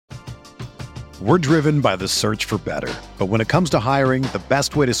We're driven by the search for better. But when it comes to hiring, the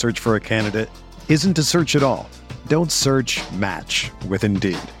best way to search for a candidate isn't to search at all. Don't search, match with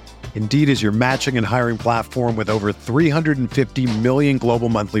Indeed. Indeed is your matching and hiring platform with over 350 million global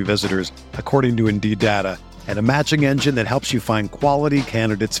monthly visitors, according to Indeed data, and a matching engine that helps you find quality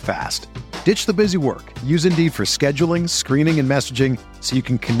candidates fast. Ditch the busy work. Use Indeed for scheduling, screening, and messaging so you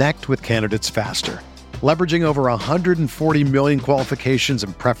can connect with candidates faster. Leveraging over 140 million qualifications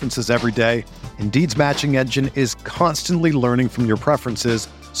and preferences every day, Indeed's matching engine is constantly learning from your preferences,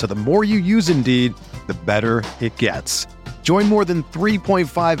 so the more you use Indeed, the better it gets. Join more than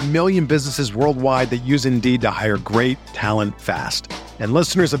 3.5 million businesses worldwide that use Indeed to hire great talent fast. And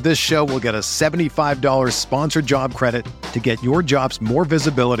listeners of this show will get a $75 sponsored job credit to get your jobs more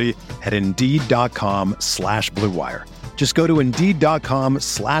visibility at Indeed.com/Blue Wire. Just go to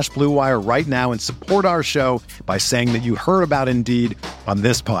Indeed.com/Blue Wire right now and support our show by saying that you heard about Indeed on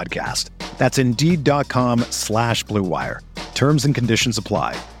this podcast. That's Indeed.com/Blue Wire. Terms and conditions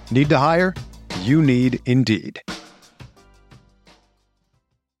apply. Need to hire? You need Indeed.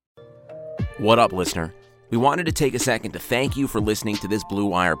 What up, listener? We wanted to take a second to thank you for listening to this Blue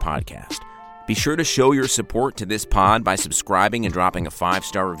Wire podcast. Be sure to show your support to this pod by subscribing and dropping a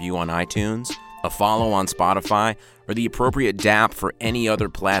 5-star review on iTunes, a follow on Spotify, or the appropriate DAP for any other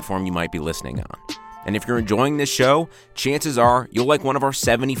platform you might be listening on. And if you're enjoying this show, chances are you'll like one of our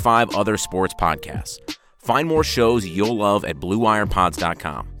 75 other sports podcasts. Find more shows you'll love at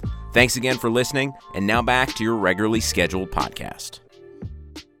BlueWirePods.com. Thanks again for listening, and now back to your regularly scheduled podcast.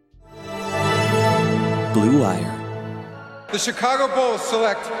 Blue Wire. The Chicago Bulls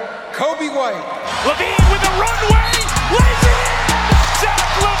select Kobe White. LaVine with the runway, lays it in! Zach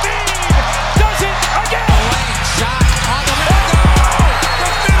LaVine does it again! Lane shot on the window!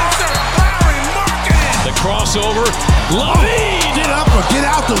 The finisher, Larry Marketing! The crossover, LaVine! Get up or get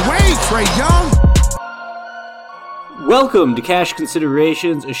out the way, Trae Young! Welcome to Cash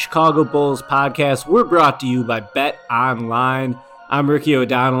Considerations, a Chicago Bulls podcast. We're brought to you by Bet Online. I'm Ricky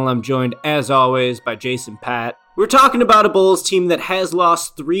O'Donnell. I'm joined, as always, by Jason Patt. We're talking about a Bulls team that has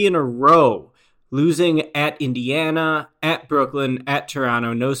lost 3 in a row, losing at Indiana, at Brooklyn, at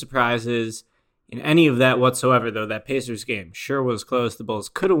Toronto. No surprises in any of that whatsoever, though. That Pacers game sure was close. The Bulls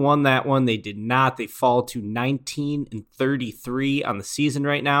could have won that one. They did not. They fall to 19-33 on the season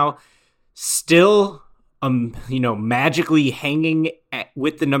right now. Still, magically hanging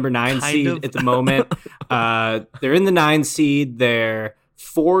with the number 9 seed at the moment. They're in the 9 seed. They're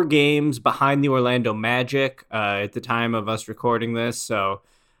 4 games behind the Orlando Magic at the time of us recording this. So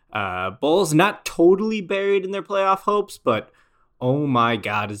Bulls not totally buried in their playoff hopes, but oh my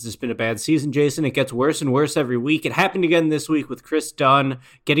God, has this been a bad season, Jason? It gets worse and worse every week. It happened again this week with Chris Dunn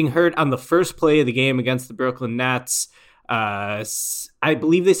getting hurt on the first play of the game against the Brooklyn Nets. I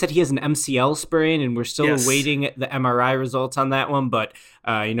believe they said he has an MCL sprain, and we're still awaiting the MRI results on that one. But,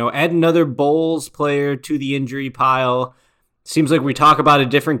 add another Bulls player to the injury pile. Seems like we talk about a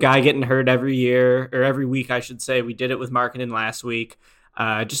different guy getting hurt every year, or every week, I should say. We did it with Markkanen last week.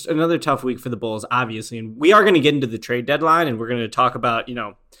 Just another tough week for the Bulls, obviously. And we are going to get into the trade deadline, and we're going to talk about,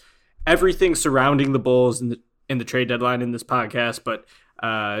 everything surrounding the Bulls in the trade deadline in this podcast. But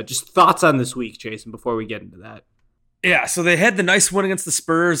just thoughts on this week, Jason, before we get into that. Yeah, so they had the nice win against the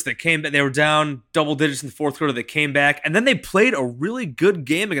Spurs. They came back. They were down double digits in the fourth quarter. They came back, and then they played a really good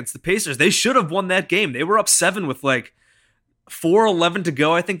game against the Pacers. They should have won that game. They were up 7 with 4:11 to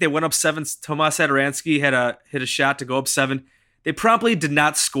go. I think they went up 7. Tomas Satoransky hit a shot to go up 7. They promptly did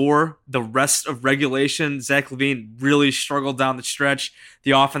not score the rest of regulation. Zach LaVine really struggled down the stretch.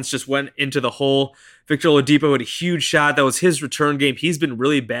 The offense just went into the hole. Victor Oladipo had a huge shot. That was his return game. He's been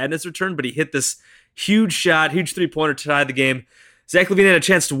really bad in his return, but he hit this huge shot, huge three-pointer to tie the game. Zach LaVine had a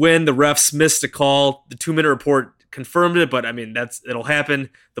chance to win. The refs missed a call. The 2-minute report confirmed it, but it'll happen.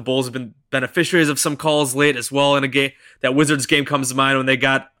 The Bulls have been beneficiaries of some calls late as well in a game. That Wizards game comes to mind when they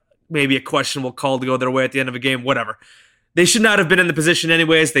got maybe a questionable call to go their way at the end of a game, whatever. They should not have been in the position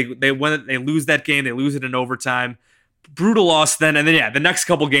anyways. They lose that game. They lose it in overtime. Brutal loss then. And then, the next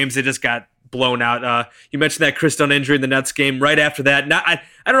couple games, they just got blown out. You mentioned that Chris Dunn injury in the Nets game. Right after that, I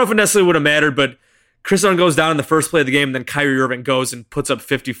don't know if it necessarily would have mattered, but Chris Dunn goes down in the first play of the game, and then Kyrie Irving goes and puts up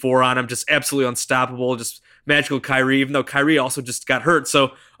 54 on him. Just absolutely unstoppable, just magical Kyrie, even though Kyrie also just got hurt.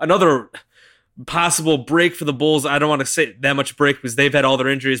 So another possible break for the Bulls. I don't want to say that much break because they've had all their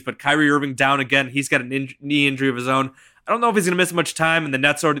injuries, but Kyrie Irving down again. He's got a knee injury of his own. I don't know if he's going to miss much time, and the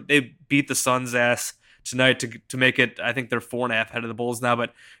Nets they beat the Suns' ass tonight to make it. I think they're 4.5 ahead of the Bulls now,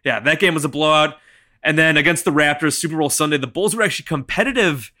 but yeah, that game was a blowout. And then against the Raptors, Super Bowl Sunday, the Bulls were actually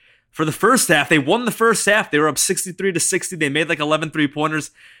competitive for the first half. They won the first half. They were up 63-60. They made 11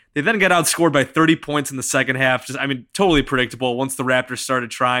 3-pointers. They then got outscored by 30 points in the second half. Totally predictable. Once the Raptors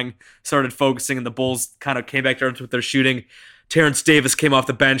started focusing, and the Bulls kind of came back to earth with their shooting. Terrence Davis came off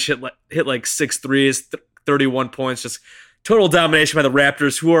the bench, hit like 6 threes, 31 points. Just total domination by the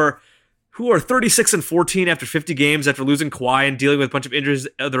Raptors, who are 36-14 after 50 games after losing Kawhi and dealing with a bunch of injuries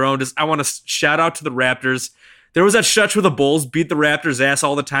of their own. I want to shout out to the Raptors. There was that stretch where the Bulls beat the Raptors' ass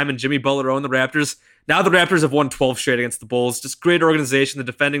all the time, and Jimmy Butler owned the Raptors. Now the Raptors have won 12 straight against the Bulls. Just great organization, the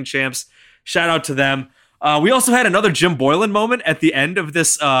defending champs. Shout out to them. We also had another Jim Boylen moment at the end of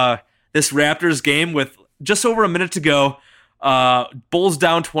this Raptors game with just over a minute to go. Bulls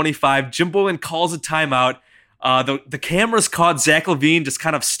down 25. Jim Boylen calls a timeout. The cameras caught Zach LaVine just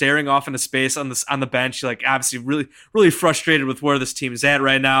kind of staring off into space on the bench. Like, obviously really, really frustrated with where this team is at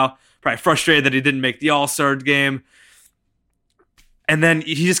right now. Probably frustrated that he didn't make the All-Star game. And then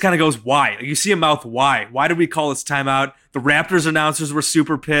he just kind of goes, why? Like, you see him mouth, why? Why did we call this timeout? The Raptors announcers were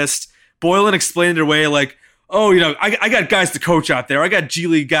super pissed. Boylen explained it away like, oh, I got guys to coach out there. I got G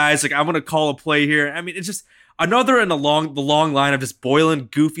League guys. Like, I'm going to call a play here. I mean, it's just another in the long line of just Boylen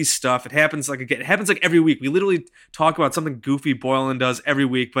goofy stuff. It happens like every week. We literally talk about something goofy Boylen does every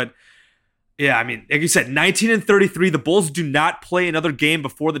week. But yeah, I mean, like you said, 19-33. The Bulls do not play another game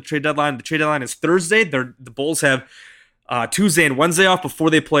before the trade deadline. The trade deadline is Thursday. The Bulls have Tuesday and Wednesday off before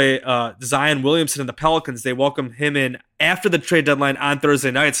they play Zion Williamson and the Pelicans. They welcome him in after the trade deadline on Thursday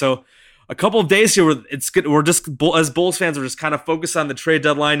night. So a couple of days here, it's good. We're just, as Bulls fans, we're just kind of focused on the trade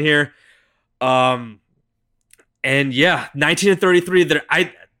deadline here. And yeah,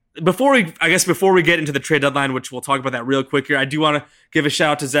 19-33. Before we get into the trade deadline, which we'll talk about that real quick here, I do want to give a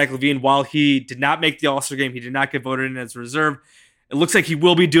shout out to Zach LaVine. While he did not make the All-Star game, he did not get voted in as a reserve. It looks like he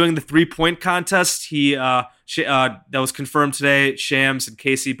will be doing the 3-point contest. That was confirmed today. Shams and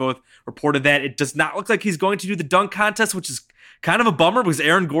Casey both reported that. It does not look like he's going to do the dunk contest, which is kind of a bummer because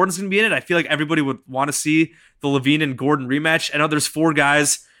Aaron Gordon's going to be in it. I feel like everybody would want to see the LaVine and Gordon rematch. I know there's 4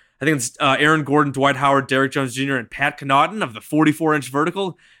 guys. I think it's Aaron Gordon, Dwight Howard, Derrick Jones Jr., and Pat Connaughton of the 44-inch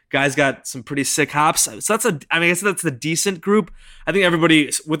vertical. Guys got some pretty sick hops. So I guess that's the decent group. I think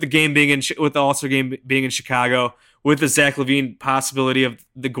everybody, with the game being with the All-Star game being in Chicago, with the Zach LaVine possibility of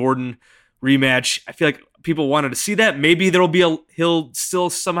the Gordon rematch, I feel like people wanted to see that. Maybe he'll still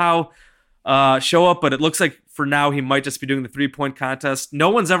somehow show up, but it looks like for now he might just be doing the 3-point contest. No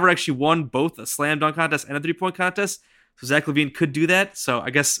one's ever actually won both a slam dunk contest and a 3-point contest, so Zach LaVine could do that. So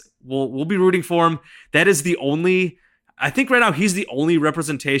I guess we'll be rooting for him. That is the only. I think right now he's the only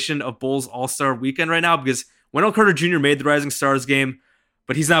representation of Bulls All-Star Weekend right now, because Wendell Carter Jr. made the Rising Stars game,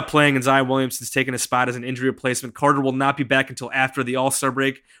 but he's not playing, and Zion Williamson's taking his spot as an injury replacement. Carter will not be back until after the All-Star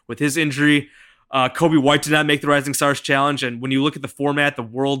break with his injury. Kobe White did not make the Rising Stars Challenge, and when you look at the format, the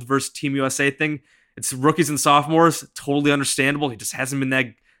World versus Team USA thing, it's rookies and sophomores. Totally understandable. He just hasn't been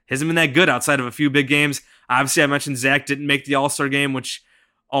that good outside of a few big games. Obviously, I mentioned Zach didn't make the All-Star game, which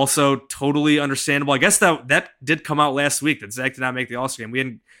also totally understandable. I guess that did come out last week that Zach did not make the All-Star game. We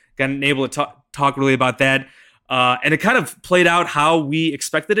hadn't gotten able to talk really about that. And it kind of played out how we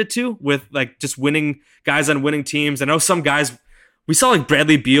expected it to, with like just winning guys on winning teams. I know some guys, we saw like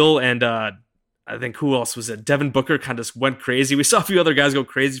Bradley Beal and I think who else was it? Devin Booker kind of just went crazy. We saw a few other guys go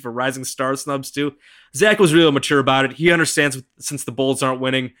crazy for Rising Star snubs too. Zach was really mature about it. He understands, since the Bulls aren't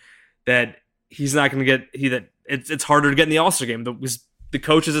winning, that he's not going to get it's harder to get in the All-Star game. The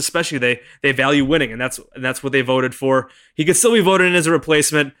coaches especially, they value winning, and that's what they voted for. He could still be voted in as a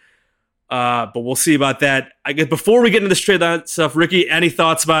replacement, but we'll see about that. I guess before we get into this trade stuff, Ricky, any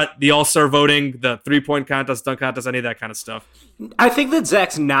thoughts about the All-Star voting, the 3-point contest, dunk contest, any of that kind of stuff? I think that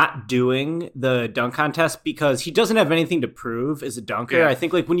Zach's not doing the dunk contest because he doesn't have anything to prove as a dunker. Yeah. I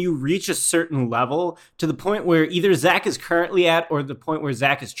think like when you reach a certain level, to the point where either Zach is currently at or the point where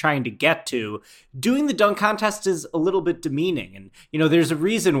Zach is trying to get to, doing the dunk contest is a little bit demeaning. And, there's a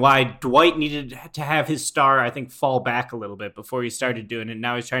reason why Dwight needed to have his star, I think, fall back a little bit before he started doing it.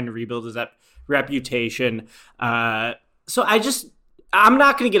 Now he's trying to rebuild his reputation. So I'm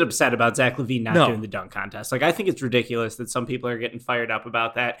not going to get upset about Zach LaVine not doing the dunk contest. Like, I think it's ridiculous that some people are getting fired up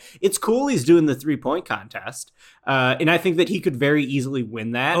about that. It's cool he's doing the 3-point contest. And I think that he could very easily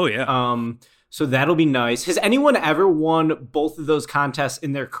win that. Oh, yeah. So that'll be nice. Has anyone ever won both of those contests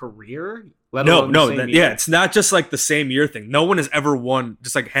in their career? No. It's not just like the same year thing. No one has ever won,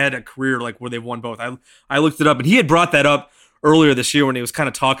 just like had a career like where they won both. I looked it up, and he had brought that up earlier this year when he was kind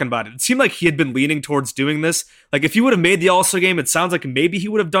of talking about it. It seemed like he had been leaning towards doing this. Like, if he would have made the All-Star game, it sounds like maybe he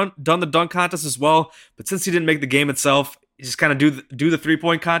would have done the dunk contest as well. But since he didn't make the game itself, just kind of do the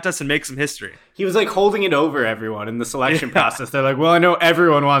 3-point contest and make some history. He was like holding it over everyone in the selection process. They're like, well, I know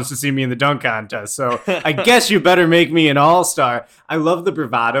everyone wants to see me in the dunk contest, so I guess you better make me an all-star. I love the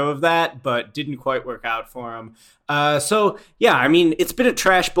bravado of that, but didn't quite work out for him. So yeah, I mean, it's been a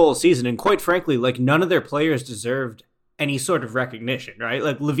trash bowl season, and quite frankly, like none of their players deserved any sort of recognition, right?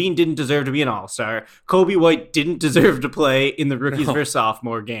 Like LaVine didn't deserve to be an all-star. Kobe White didn't deserve to play in the rookies versus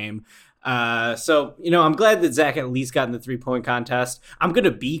sophomore game. So, I'm glad that Zach at least got in the 3-point contest. I'm going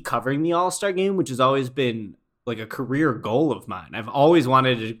to be covering the All-Star game, which has always been like a career goal of mine. I've always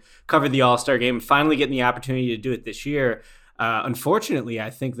wanted to cover the All-Star game, finally getting the opportunity to do it this year. Unfortunately,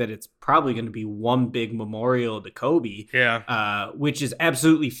 I think that it's probably going to be one big memorial to Kobe, which is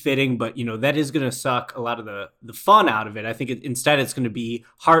absolutely fitting. But, that is going to suck a lot of the fun out of it. I think instead it's going to be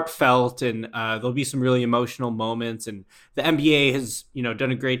heartfelt, and there'll be some really emotional moments. And the NBA has,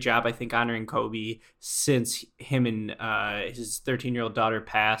 done a great job, I think, honoring Kobe since him and his 13-year-old daughter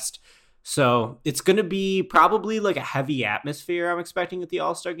passed. So it's going to be probably like a heavy atmosphere I'm expecting at the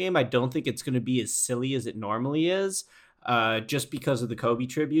All-Star game. I don't think it's going to be as silly as it normally is. Just because of the Kobe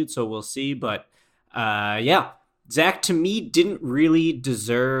tribute, so we'll see. But Zach, to me, didn't really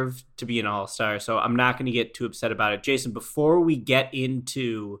deserve to be an all-star, so I'm not going to get too upset about it. Jason, before we get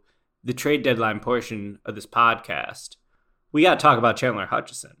into the trade deadline portion of this podcast, we got to talk about Chandler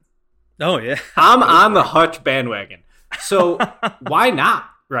Hutchison. Oh, yeah. I'm on the Hutch bandwagon. So why not,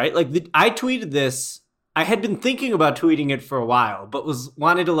 right? Like, I tweeted this. I had been thinking about tweeting it for a while, but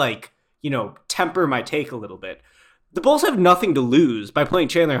wanted to, temper my take a little bit. The Bulls have nothing to lose by playing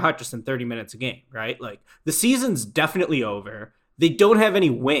Chandler Hutchison 30 minutes a game, right? Like, the season's definitely over. They don't have any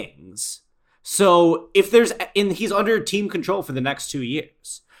wings. So he's under team control for the next 2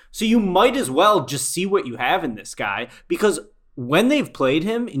 years. So you might as well just see what you have in this guy, because when they've played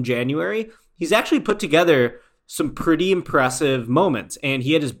him in January, he's actually put together some pretty impressive moments. And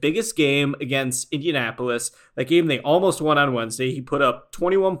he had his biggest game against Indianapolis. That game they almost won on Wednesday. He put up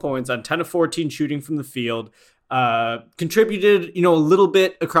 21 points on 10 of 14 shooting from the field. Contributed, a little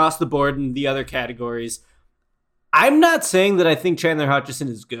bit across the board in the other categories. I'm not saying that I think Chandler Hutchison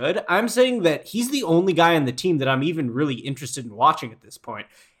is good. I'm saying that he's the only guy on the team that I'm even really interested in watching at this point.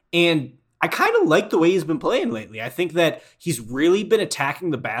 And I kind of like the way he's been playing lately. I think that he's really been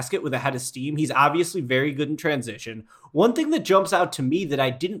attacking the basket with a head of steam. He's obviously very good in transition. One thing that jumps out to me that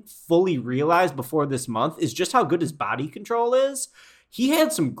I didn't fully realize before this month is just how good his body control is. He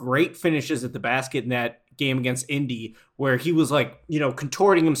had some great finishes at the basket in that game against Indy, where he was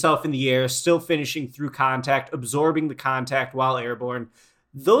contorting himself in the air, still finishing through contact, absorbing the contact while airborne.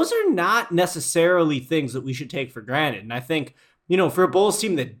 Those are not necessarily things that we should take for granted. And I think, for a Bulls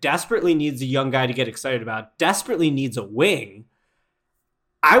team that desperately needs a young guy to get excited about, desperately needs a wing,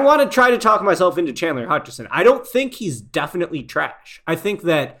 I want to try to talk myself into Chandler Hutchison. I don't think he's definitely trash. I think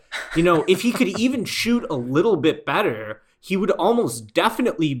that, if he could even shoot a little bit better, he would almost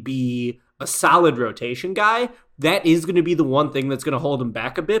definitely be a solid rotation guy. That is going to be the one thing that's going to hold him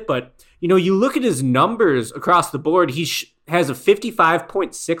back a bit. But, you look at his numbers across the board, he has a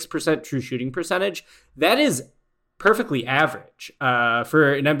 55.6% true shooting percentage. That is perfectly average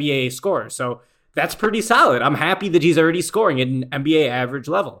for an NBA scorer. So that's pretty solid. I'm happy that he's already scoring at an NBA average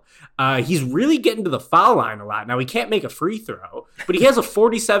level. He's really getting to the foul line a lot. Now, he can't make a free throw, but he has a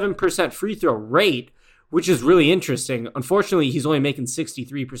 47% free throw rate, which is really interesting. Unfortunately, he's only making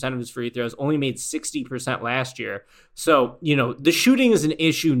 63% of his free throws, only made 60% last year. So, the shooting is an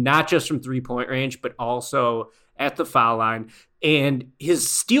issue, not just from 3-point range, but also at the foul line. And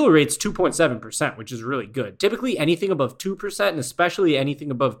his steal rate's 2.7%, which is really good. Typically, anything above 2%, and especially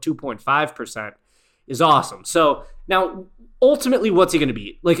anything above 2.5%, is awesome. So, now, ultimately, what's he going to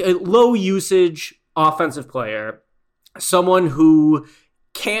be? Like a low-usage offensive player, someone who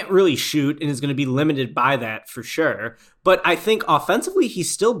can't really shoot and is going to be limited by that for sure. But I think offensively, he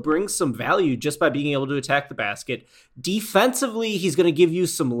still brings some value just by being able to attack the basket. Defensively, he's going to give you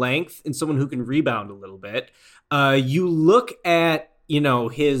some length and someone who can rebound a little bit. You look at,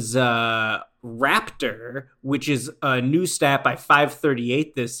 his Raptor, which is a new stat by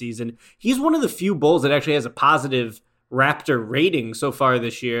 538 this season. He's one of the few Bulls that actually has a positive Raptor rating so far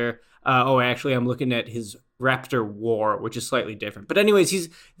this year. Actually, I'm looking at his Raptor WAR, which is slightly different. But anyways,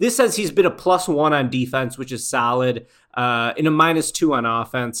 this says he's been a +1 on defense, which is solid, and a -2 on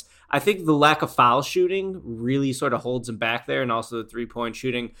offense. I think the lack of foul shooting really sort of holds him back there, and also the 3-point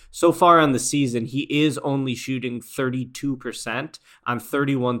shooting. So far on the season, he is only shooting 32% on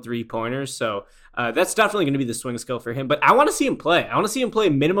 31 3-pointers. So that's definitely going to be the swing skill for him. But I want to see him play. I want to see him play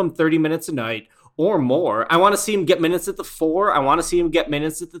minimum 30 minutes a night or more. I want to see him get minutes at the 4. I want to see him get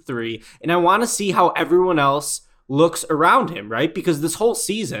minutes at the 3. And I want to see how everyone else looks around him, right? Because this whole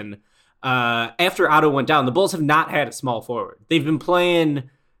season, after Otto went down, the Bulls have not had a small forward. They've been playing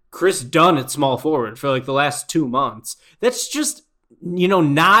Chris Dunn at small forward for like the last 2 months. That's just,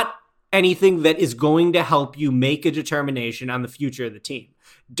 not anything that is going to help you make a determination on the future of the team.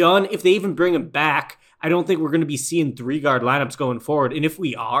 Dunn, if they even bring him back, I don't think we're going to be seeing 3-guard lineups going forward. And if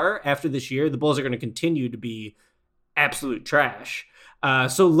we are, after this year, the Bulls are going to continue to be absolute trash.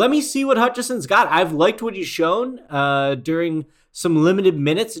 So let me see what Hutchison's got. I've liked what he's shown during some limited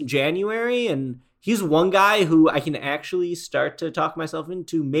minutes in January, and he's one guy who I can actually start to talk myself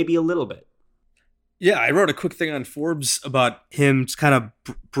into maybe a little bit. Yeah, I wrote a quick thing on Forbes about him just kind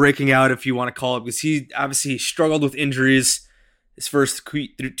of breaking out, if you want to call it, because he obviously struggled with injuries his first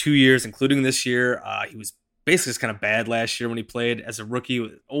 2 years, including this year. He was basically just kind of bad last year when he played as a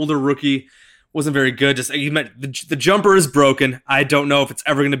rookie, older rookie. Wasn't very good. Just he meant the jumper is broken. I don't know if it's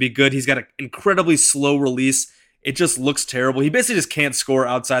ever going to be good. He's got an incredibly slow release. It just looks terrible. He basically just can't score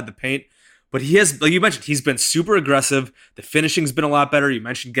outside the paint. But he has, like you mentioned, he's been super aggressive. The finishing's been a lot better. You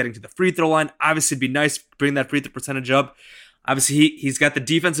mentioned getting to the free throw line. Obviously, it'd be nice to bring that free throw percentage up. Obviously, he's got the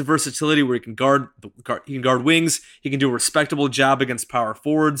defensive versatility where he can guard wings. He can do a respectable job against power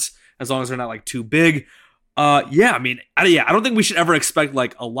forwards as long as they're not like too big. I don't think we should ever expect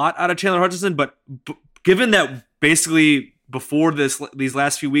like a lot out of Chandler Hutchison, but given that basically before these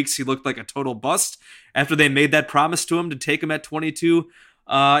last few weeks he looked like a total bust after they made that promise to him to take him at 22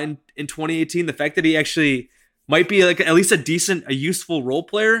 in 2018, the fact that he actually might be like at least a useful role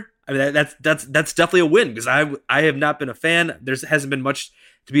player, I mean that's definitely a win, because I have not been a fan. There hasn't been much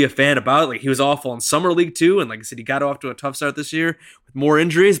to be a fan about. Like, he was awful in summer league too, and like I said, he got off to a tough start this year with more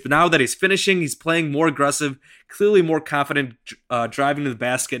injuries. But now that he's finishing, he's playing more aggressive, clearly more confident, driving to the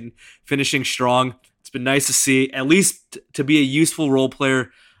basket and finishing strong. It's been nice to see, at least to be a useful role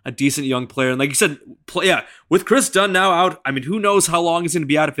player, a decent young player. And like you said, with Chris Dunn now out, I mean, who knows how long he's going to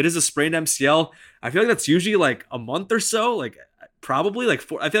be out. If it is a sprained MCL, I feel like that's usually like a month or so. Like, probably like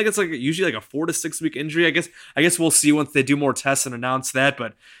I feel like it's like usually like a 4 to 6 week injury. I guess we'll see once they do more tests and announce that.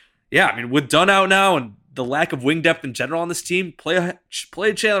 But yeah, I mean, with Dunn out now and the lack of wing depth in general on this team, play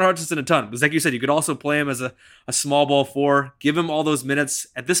Chandler Hutchison a ton. Because like you said, you could also play him as a small ball 4, give him all those minutes.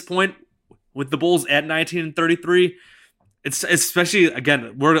 At this point, with the Bulls at 19 and 33, it's especially,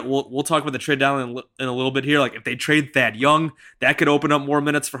 again, we'll talk about the trade down in a little bit here. Like, if they trade Thad Young, that could open up more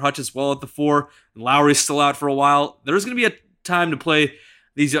minutes for Hutch as well at the 4. And Lowry's still out for a while. There's going to be a time to play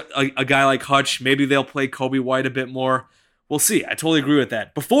a guy like Hutch. Maybe they'll play Kobe White a bit more. We'll see. I totally agree with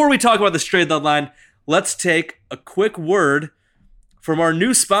that. Before we talk about this trade deadline, let's take a quick word from our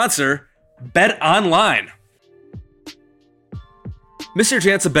new sponsor, Bet Online. Mr.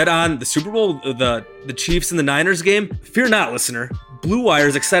 Chance to bet on the Super Bowl, the Chiefs and the Niners game? Fear not, listener. Blue Wire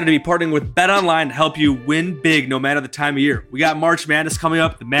is excited to be partnering with Bet Online to help you win big no matter the time of year. We got March Madness coming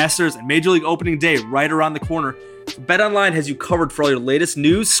up, the Masters, and Major League Opening Day right around the corner. BetOnline has you covered for all your latest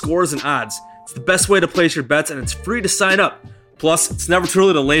news, scores, and odds. It's the best way to place your bets, and it's free to sign up. Plus, it's never too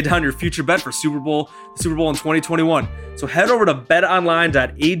early to lay down your future bet for the Super Bowl in 2021. So head over to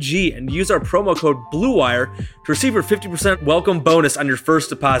betonline.ag and use our promo code BLUEWIRE to receive your 50% welcome bonus on your first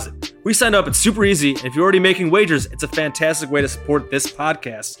deposit. We signed up, it's super easy, and if you're already making wagers, it's a fantastic way to support this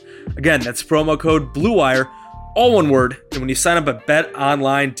podcast. Again, that's promo code BLUEWIRE, all one word, and when you sign up at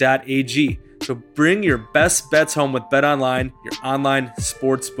betonline.ag. So bring your best bets home with BetOnline, your online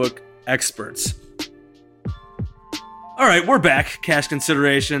sportsbook experts. All right, we're back. Cash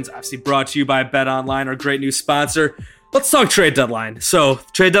Considerations, obviously brought to you by BetOnline, our great new sponsor. Let's talk trade deadline. So,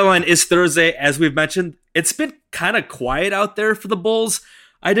 trade deadline is Thursday, as we've mentioned. It's been kind of quiet out there for the Bulls.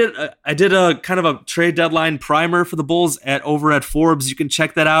 I did a kind of a trade deadline primer for the Bulls over at Forbes. You can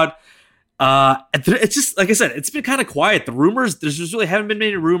check that out. It's just, like I said, it's been kind of quiet. The rumors, there's just really haven't been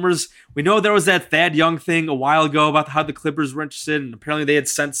many rumors. We know there was that Thad Young thing a while ago about how the Clippers were interested, and apparently they had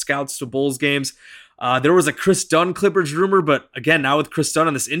sent scouts to Bulls games. There was a Chris Dunn Clippers rumor, but again, now with Chris Dunn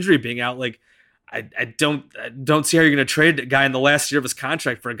and this injury being out, like I don't see how you're going to trade a guy in the last year of his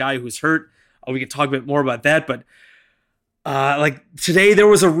contract for a guy who's hurt. We can talk a bit more about that, but like today there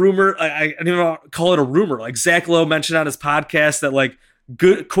was a rumor. I don't even call it a rumor. Like Zach Lowe mentioned on his podcast that like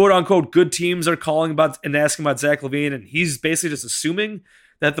good, quote unquote, good teams are calling about and asking about Zach LaVine, and he's basically just assuming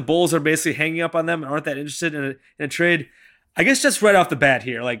that the Bulls are basically hanging up on them and aren't that interested in a trade. I guess just right off the bat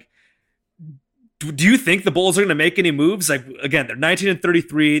here, like, do you think the Bulls are going to make any moves? Like, again, they're 19 and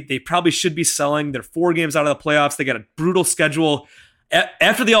 33. They probably should be selling. They're 4 games out of the playoffs. They got a brutal schedule.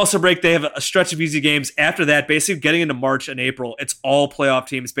 After the All-Star break, they have a stretch of easy games. After that, basically getting into March and April, it's all playoff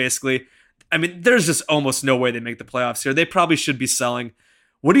teams, basically. I mean, there's just almost no way they make the playoffs here. They probably should be selling.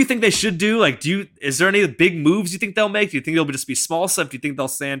 What do you think they should do? Like, is there any big moves you think they'll make? Do you think they'll just be small stuff? Do you think they'll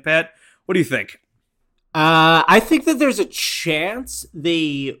stand pat? What do you think? I think that there's a chance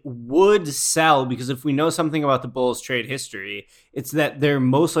they would sell, because if we know something about the Bulls' trade history, it's that they're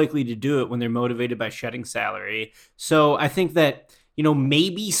most likely to do it when they're motivated by shedding salary. So I think that,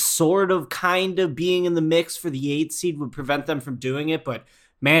 maybe sort of kind of being in the mix for the 8th seed would prevent them from doing it. But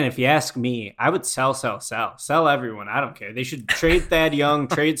man, if you ask me, I would sell everyone. I don't care. They should trade Thad Young,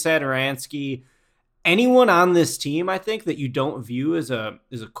 trade Satoransky. Anyone on this team, I think, that you don't view as a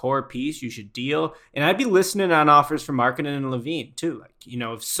core piece, you should deal. And I'd be listening on offers for Markkanen and Levine too. Like,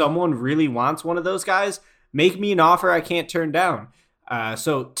 if someone really wants one of those guys, make me an offer I can't turn down.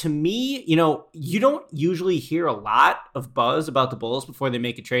 So to me, you don't usually hear a lot of buzz about the Bulls before they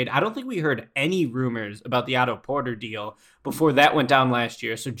make a trade. I don't think we heard any rumors about the Otto Porter deal before that went down last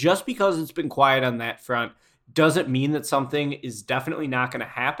year. So just because it's been quiet on that front doesn't mean that something is definitely not going to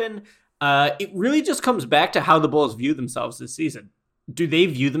happen. It really just comes back to how the Bulls view themselves this season. Do they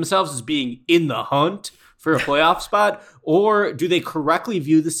view themselves as being in the hunt for a playoff spot, or do they correctly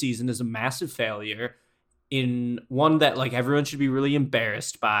view the season as a massive failure, in one that like everyone should be really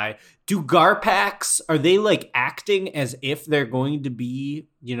embarrassed by? Do Garpax, are they like acting as if they're going to be,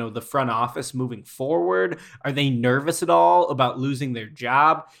 the front office moving forward? Are they nervous at all about losing their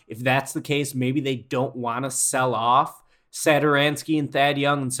job? If that's the case, maybe they don't want to sell off Satoransky and Thad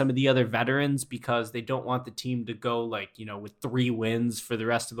Young and some of the other veterans because they don't want the team to go with 3 wins for the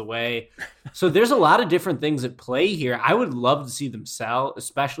rest of the way. So there's a lot of different things at play here. I would love to see them sell,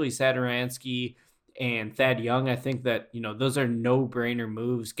 especially Satoransky and Thad Young. I think that, those are no-brainer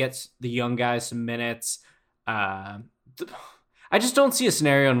moves. Gets the young guys some minutes. I just don't see a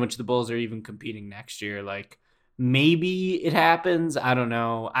scenario in which the Bulls are even competing next year. Like, maybe it happens. I don't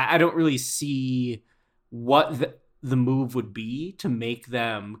know. I don't really see what the move would be to make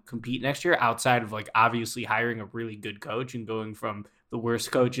them compete next year, outside of obviously hiring a really good coach and going from the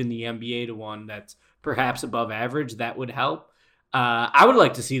worst coach in the NBA to one that's perhaps above average. That would help. I would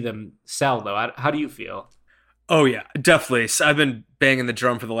like to see them sell, though. How do you feel? Oh, yeah, definitely. So I've been banging the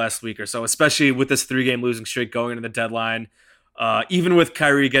drum for the last week or so, especially with this 3-game losing streak going into the deadline. Even with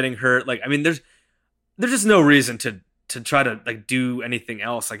Kyrie getting hurt, there's just no reason to try to do anything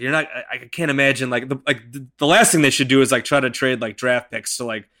else. I can't imagine the last thing they should do is try to trade draft picks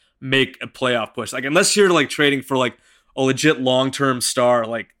to make a playoff push. Unless you're trading for a legit long-term star,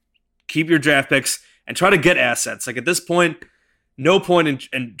 keep your draft picks and try to get assets. At this point, no point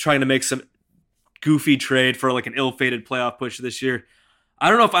in trying to make some goofy trade for an ill-fated playoff push this year. I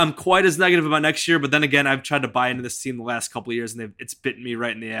don't know if I'm quite as negative about next year, but then again, I've tried to buy into this team the last couple of years, and it's bitten me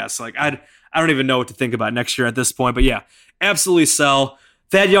right in the ass. I don't even know what to think about next year at this point. But yeah, absolutely sell.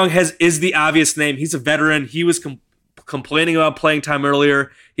 Thad Young is the obvious name. He's a veteran. He was complaining about playing time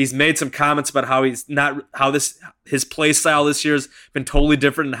earlier. He's made some comments about how his play style this year has been totally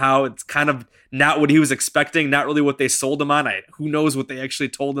different, and how it's kind of not what he was expecting, not really what they sold him on. Who knows what they actually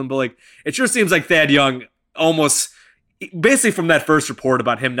told him, but it sure seems like Thad Young almost, basically from that first report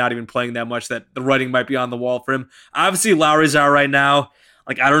about him not even playing that much, that the writing might be on the wall for him. Obviously, Lowry's out right now.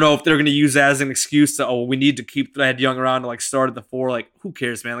 I don't know if they're going to use that as an excuse to, we need to keep Thad Young around to start at the 4. Who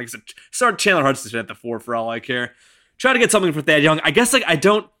cares, man? Start Chandler Hudson at the 4 for all I care. Try to get something for Thad Young. I guess I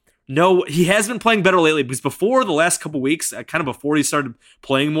don't know. He has been playing better lately, because before the last couple weeks, kind of before he started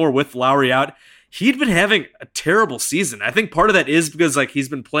playing more with Lowry out, he'd been having a terrible season. I think part of that is because he's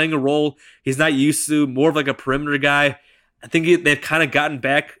been playing a role he's not used to, more of a perimeter guy. I think they've kind of gotten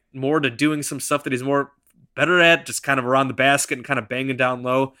back more to doing some stuff that he's more better at, just kind of around the basket and kind of banging down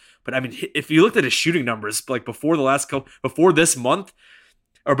low. But if you looked at his shooting numbers, before this month,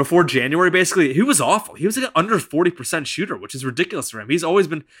 or before January, basically, he was awful. He was an under 40% shooter, which is ridiculous for him. He's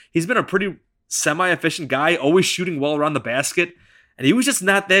been a pretty semi-efficient guy, always shooting well around the basket, and he was just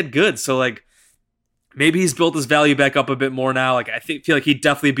not that good. So maybe he's built his value back up a bit more now. I feel like he'd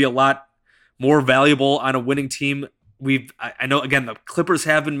definitely be a lot more valuable on a winning team. I know, again, the Clippers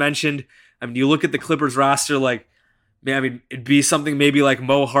have been mentioned. You look at the Clippers roster, it'd be something maybe like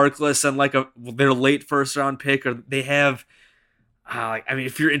Mo Harkless and their late first round pick, or they have,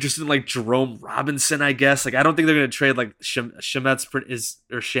 if you're interested in Jerome Robinson, I guess. I don't think they're going to trade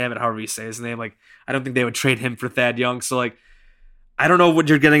Shamet, however you say his name. I don't think they would trade him for Thad Young. So I don't know what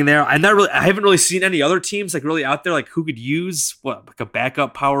you're getting there. I haven't really seen any other teams really out there who could use a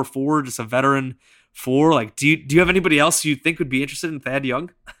backup power forward, just a veteran 4. Do you have anybody else you think would be interested in Thad Young?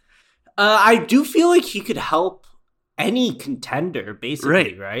 I do feel like he could help any contender,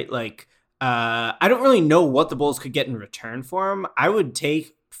 basically, right? I don't really know what the Bulls could get in return for him. I would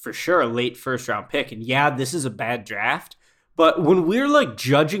take, for sure, a late first-round pick. And yeah, this is a bad draft, But when we're like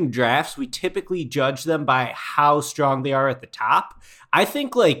judging drafts, we typically judge them by how strong they are at the top. I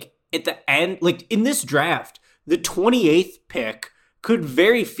think like at the end, like in this draft, the 28th pick could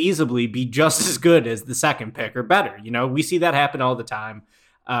very feasibly be just as good as the second pick or better. You know, we see that happen all the time.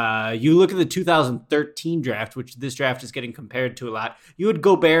 You look at the 2013 draft, which this draft is getting compared to a lot. You had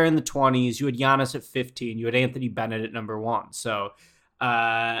Gobert in the 20s. You had Giannis at 15. You had Anthony Bennett at number 1. So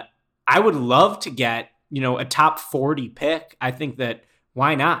I would love to get, a top 40 pick. I think that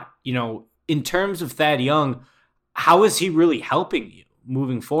why not? In terms of Thad Young, how is he really helping you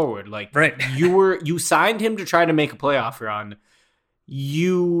moving forward? Like, right. you signed him to try to make a playoff run.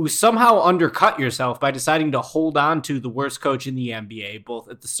 You somehow undercut yourself by deciding to hold on to the worst coach in the NBA, both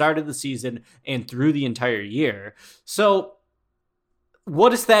at the start of the season and through the entire year. So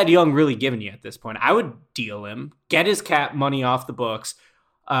what is Thad Young really giving you at this point? I would deal him, get his cap money off the books,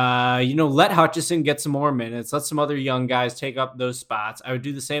 let Hutchison get some more minutes, let some other young guys take up those spots. I would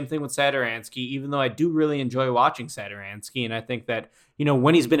do the same thing with Satoransky, even though I do really enjoy watching Satoransky. And I think that,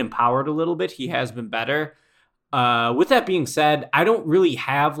 when he's been empowered a little bit, he has been better. With that being said, I don't really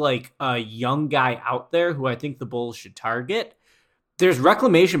have like a young guy out there who I think the Bulls should target. There's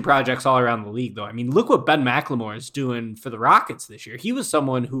reclamation projects all around the league, though. I mean, look what Ben McLemore is doing for the Rockets this year. He was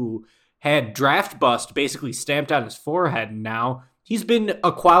someone who had draft bust basically stamped on his forehead, and now he's been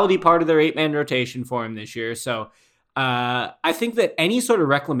a quality part of their 8-man rotation for him this year. So I think that any sort of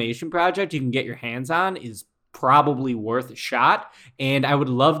reclamation project you can get your hands on is probably worth a shot. And I would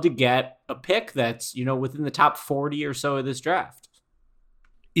love to get a pick that's, within the top 40 or so of this draft.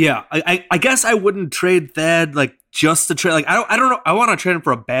 Yeah, I guess I wouldn't trade Thad like just to trade. Like I don't know. I want to trade him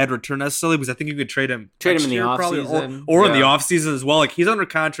for a bad return necessarily because I think you could trade him in the offseason or in the offseason as well. Like he's under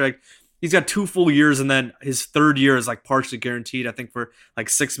contract. He's got 2 full years, and then his third year is like partially guaranteed. I think for like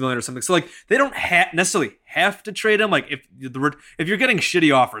 $6 million or something. So like they don't necessarily have to trade him. Like if you're getting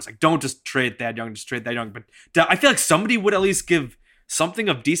shitty offers, like don't just trade Thad Young. Just trade Thad Young. But I feel like somebody would at least give something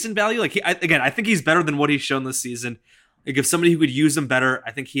of decent value. Like I think he's better than what he's shown this season. Like if somebody who could use him better,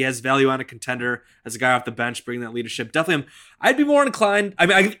 I think he has value on a contender as a guy off the bench, bringing that leadership. Definitely, I'd be more inclined.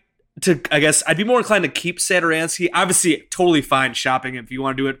 I'd be more inclined to keep Satoransky. Obviously, totally fine shopping him if you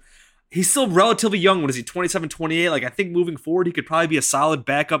want to do it. He's still relatively young. What is he, 27, 28? Like I think moving forward, he could probably be a solid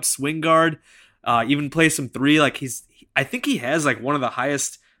backup swing guard. Even play some 3. Like I think he has like one of the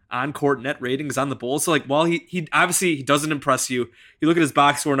highest on-court net ratings on the Bulls. So like while he obviously he doesn't impress you, you look at his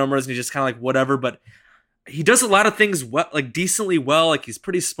box score numbers and he's just kind of like whatever, but he does a lot of things like decently well. Like he's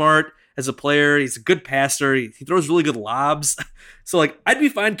pretty smart as a player. He's a good passer. He throws really good lobs. So like I'd be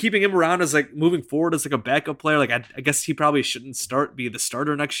fine keeping him around as like moving forward as like a backup player. Like I guess he probably shouldn't be the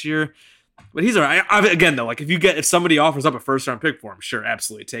starter next year, but he's all right. Again though, like if somebody offers up a first-round pick for him, sure,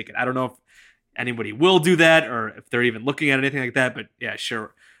 absolutely take it. I don't know if anybody will do that or if they're even looking at anything like that, but yeah,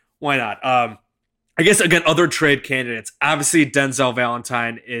 sure, why not? I guess again, other trade candidates. Obviously, Denzel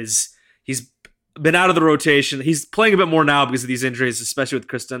Valentine he's been out of the rotation. He's playing a bit more now because of these injuries, especially with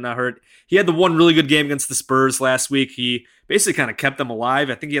Chris Dunn now hurt. He had the one really good game against the Spurs last week. He basically kind of kept them alive.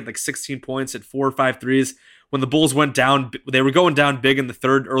 I think he had like 16 points at 4 or 5 threes. When the Bulls went down, they were going down big in the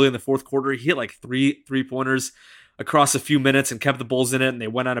third, early in the fourth quarter. He hit like 3 3-pointers across a few minutes and kept the Bulls in it, and they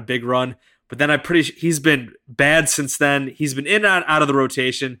went on a big run. But then he's been bad since then. He's been in and out of the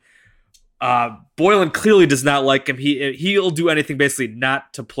rotation. Boylen clearly does not like him. He'll do anything basically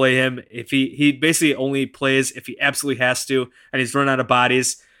not to play him. If he basically only plays if he absolutely has to, and he's run out of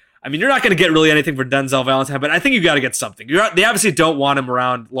bodies. I mean, you're not going to get really anything for Denzel Valentine, but I think you got to get something. They obviously don't want him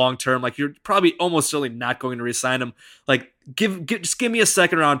around long term. Like you're probably almost certainly not going to re-sign him. Like just give me a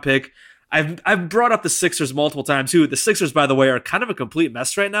 2nd-round pick. I've brought up the Sixers multiple times too. The Sixers, by the way, are kind of a complete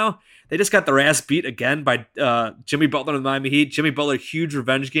mess right now. They just got their ass beat again by Jimmy Butler and the Miami Heat. Jimmy Butler, huge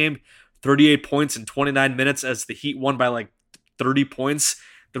revenge game. 38 points in 29 minutes as the Heat won by like 30 points.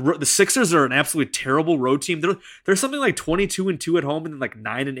 The Sixers are an absolutely terrible road team. They're something like 22-2 at home and then like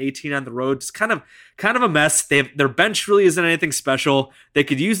 9-18 on the road. It's kind of a mess. Their bench really isn't anything special. They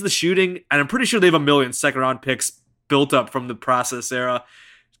could use the shooting, and I'm pretty sure they have 1 million 2nd-round picks built up from the process era.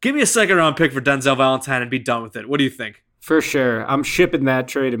 Give me a 2nd-round pick for Denzel Valentine and be done with it. What do you think? For sure. I'm shipping that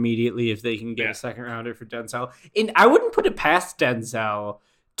trade immediately if they can get a 2nd-rounder for Denzel. And I wouldn't put it past Denzel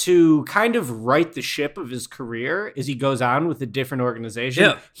to kind of right the ship of his career as he goes on with a different organization.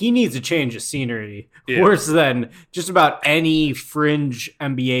 Yeah. He needs a change of scenery worse than just about any fringe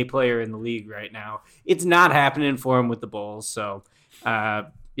NBA player in the league right now. It's not happening for him with the Bulls. So,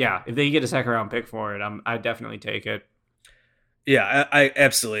 if they get a 2nd-round pick for it, I'd definitely take it. Yeah, I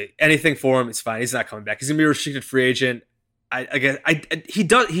absolutely. Anything for him, it's fine. He's not coming back. He's going to be a restricted free agent. He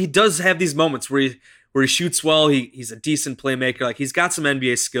does have these moments where where he shoots well. He's a decent playmaker. Like, he's got some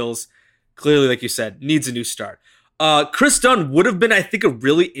NBA skills. Clearly, like you said, needs a new start. Chris Dunn would have been, I think, a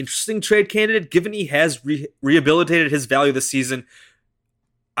really interesting trade candidate, given he has rehabilitated his value this season.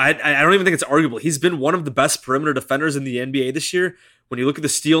 I don't even think it's arguable. He's been one of the best perimeter defenders in the NBA this year. When you look at the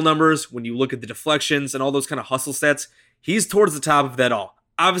steal numbers, when you look at the deflections and all those kind of hustle stats, he's towards the top of that all.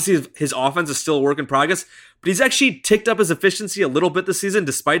 Obviously, his offense is still a work in progress, but he's actually ticked up his efficiency a little bit this season,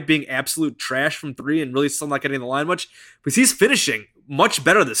 despite being absolute trash from three and really still not getting in the line much, because he's finishing much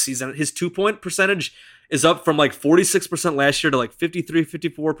better this season. His 2-point percentage is up from like 46% last year to like 53,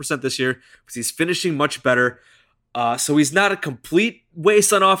 54% this year, because he's finishing much better. So he's not a complete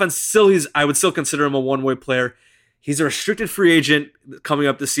waste on offense. Still, I would still consider him a one-way player. He's a restricted free agent coming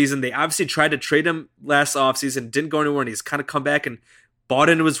up this season. They obviously tried to trade him last offseason, didn't go anywhere, and he's kind of come back and bought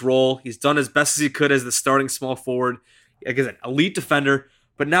into his role. He's done as best as he could as the starting small forward. Like I said, elite defender.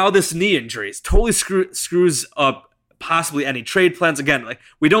 But now this knee injury totally screws up possibly any trade plans. Again, like,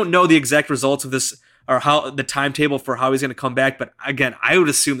 we don't know the exact results of this or how the timetable for how he's going to come back. But again, I would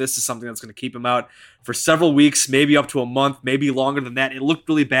assume this is something that's going to keep him out for several weeks, maybe up to a month, maybe longer than that. It looked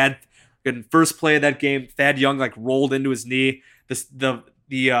really bad. In first play of that game, Thad Young like rolled into his knee. The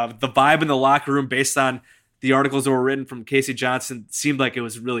vibe in the locker room, based on the articles that were written from Casey Johnson, seemed like it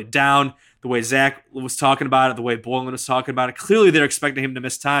was really down. The way Zach was talking about it, the way Boylan was talking about it, clearly they're expecting him to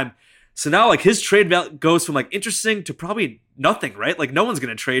miss time. So now, like, his trade value goes from like interesting to probably nothing, right? Like, no one's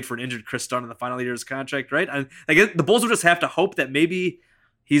going to trade for an injured Chris Dunn in the final year of his contract, right? And like, the Bulls will just have to hope that maybe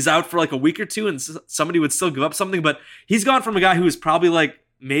he's out for like a week or two and somebody would still give up something. But he's gone from a guy who was probably like,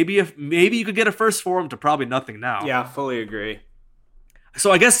 maybe you could get a first for him to probably nothing now. Yeah, fully agree.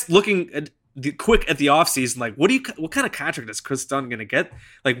 So I guess looking at the offseason, like, what kind of contract is Chris Dunn going to get?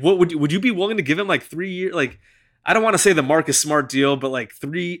 Like, what would you be willing to give him, like 3 years? Like, I don't want to say the Marcus Smart deal, but like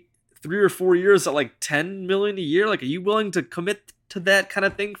three or 4 years at like $10 million a year. Like, are you willing to commit to that kind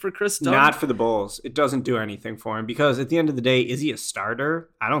of thing for Chris Dunn? Not for the Bulls. It doesn't do anything for him, because at the end of the day, is he a starter?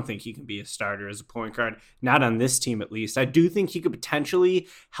 I don't think he can be a starter as a point guard. Not on this team, at least. I do think he could potentially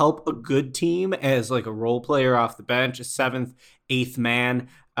help a good team as like a role player off the bench, a 7th, 8th man.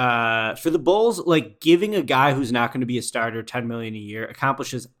 For the Bulls, like, giving a guy who's not going to be a starter $10 million a year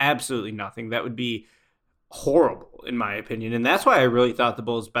accomplishes absolutely nothing. That would be horrible, in my opinion. And that's why I really thought the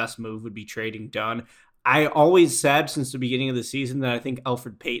Bulls' best move would be trading Dunn. I always said since the beginning of the season that I think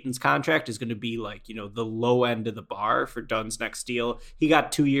Elfrid Payton's contract is going to be like, the low end of the bar for Dunn's next deal. He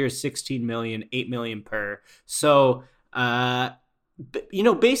got 2 years, $16 million, $8 million per. So,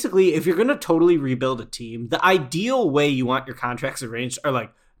 basically, if you're going to totally rebuild a team, the ideal way you want your contracts arranged are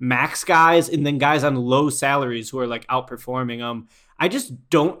like max guys and then guys on low salaries who are like outperforming them. I just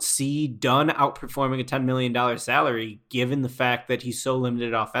don't see Dunn outperforming a $10 million salary, given the fact that he's so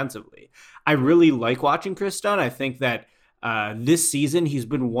limited offensively. I really like watching Chris Dunn. I think that this season he's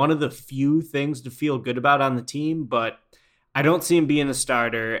been one of the few things to feel good about on the team, but I don't see him being a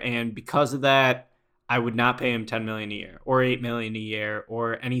starter. And because of that, I would not pay him $10 million a year or $8 million a year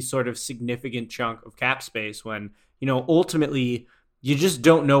or any sort of significant chunk of cap space when, ultimately you just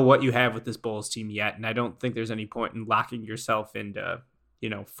don't know what you have with this Bulls team yet. And I don't think there's any point in locking yourself into,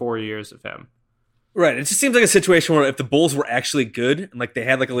 4 years of him. Right. It just seems like a situation where if the Bulls were actually good and like they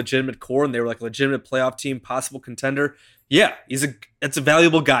had like a legitimate core and they were like a legitimate playoff team, possible contender, yeah, that's a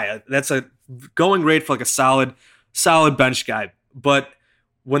valuable guy. That's a going rate for like a solid bench guy. But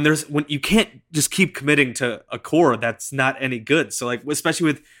when you can't just keep committing to a core that's not any good. So like,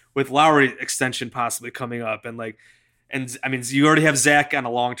 especially with Lowry extension possibly coming up and I mean, you already have Zach on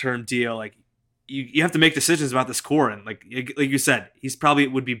a long-term deal. Like, you have to make decisions about this core. And like you said, he's probably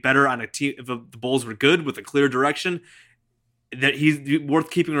would be better on a team if the Bulls were good with a clear direction, that he's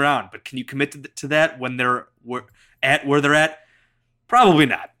worth keeping around. But can you commit to that when they're at where they're at? Probably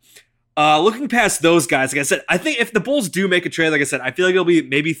not. Looking past those guys, like I said, I think if the Bulls do make a trade, like I said, I feel like it'll be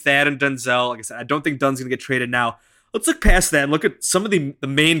maybe Thad and Denzel. Like I said, I don't think Dunn's going to get traded now. Let's look past that and look at some of the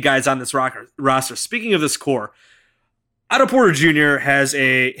main guys on this roster. Speaking of this core, Otto Porter Jr. has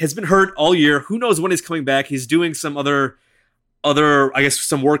been hurt all year. Who knows when he's coming back? He's doing some other, I guess,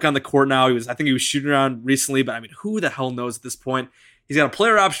 some work on the court now. I think he was shooting around recently, but I mean, who the hell knows at this point? He's got a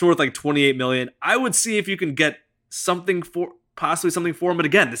player option worth like $28 million. I would see if you can get possibly something for him. But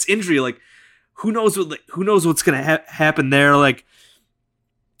again, this injury, like, who knows what's going to happen there? Like,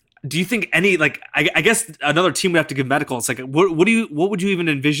 do you think any, like, I guess another team would have to give medical. It's like, what would you even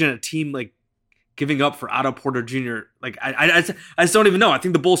envision a team like giving up for Otto Porter Jr.? Like, I just don't even know. I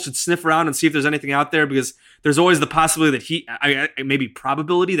think the Bulls should sniff around and see if there's anything out there, because there's always the possibility that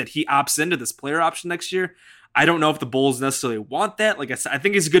probability that he opts into this player option next year. I don't know if the Bulls necessarily want that. Like I said, I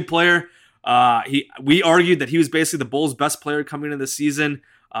think he's a good player. We argued that he was basically the Bulls' best player coming into the season,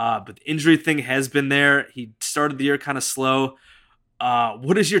 but the injury thing has been there. He started the year kind of slow.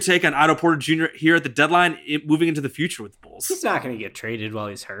 What is your take on Otto Porter Jr. here at the deadline, moving into the future with the Bulls? He's not going to get traded while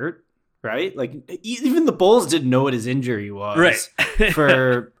he's hurt, right? Like, even the Bulls didn't know what his injury was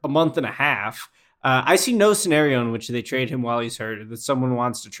for a month and a half. I see no scenario in which they trade him while he's hurt, or that someone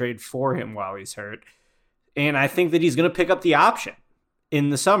wants to trade for him while he's hurt. And I think that he's going to pick up the option in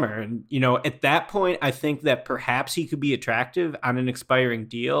the summer. And, at that point, I think that perhaps he could be attractive on an expiring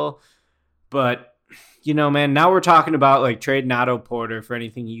deal. But, man, now we're talking about like trading Otto Porter for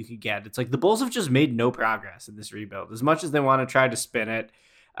anything you could get. It's like the Bulls have just made no progress in this rebuild. As much as they want to try to spin it,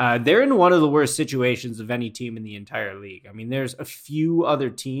 they're in one of the worst situations of any team in the entire league. I mean, there's a few other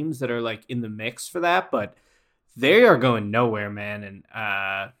teams that are like in the mix for that, but they are going nowhere, man. And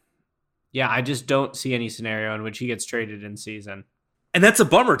I just don't see any scenario in which he gets traded in season. And that's a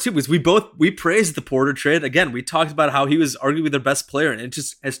bummer too, because we praised the Porter trade. Again, we talked about how he was arguably their best player, and it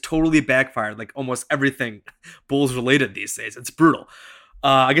just has totally backfired. Like almost everything Bulls related these days. It's brutal.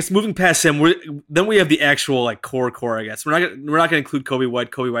 I guess moving past him, then we have the actual like core. I guess we're not going to include Kobe White.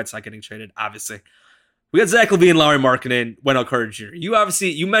 Kobe White's not getting traded, obviously. We got Zach LaVine, Lauri Markkanen, Wendell Carter Jr.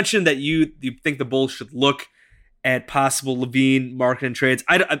 You mentioned that you think the Bulls should look at possible LaVine, Markkanen trades.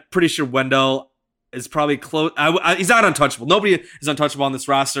 I'm pretty sure Wendell is probably close. He's not untouchable. Nobody is untouchable on this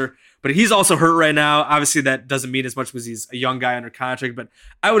roster, but he's also hurt right now. Obviously, that doesn't mean as much because he's a young guy under contract. But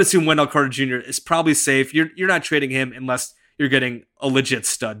I would assume Wendell Carter Jr. is probably safe. You're not trading him unless you're getting a legit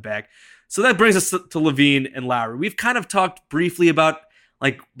stud back. So that brings us to LaVine and Lauri. We've kind of talked briefly about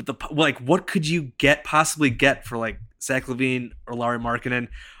what could you possibly get for like Zach LaVine or Lauri Markkanen.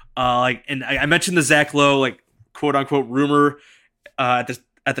 And I mentioned the Zach Lowe quote unquote rumor at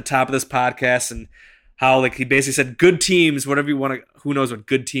the top of this podcast, and how he basically said good teams, whatever you want to, who knows what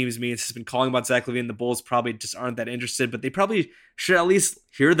good teams means. He's been calling about Zach LaVine. The Bulls probably just aren't that interested, but they probably should at least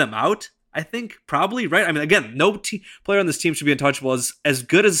hear them out. I think probably, right? I mean, again, no player on this team should be untouchable. As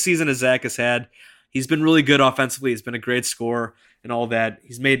good as a season as Zach has had, he's been really good offensively. He's been a great scorer and all that.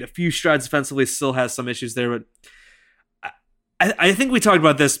 He's made a few strides defensively, still has some issues there. But I think we talked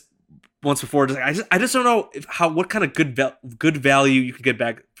about this once before. I just don't know what kind of good value you can get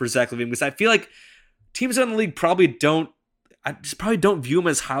back for Zach LaVine, because I feel like teams in the league probably don't view him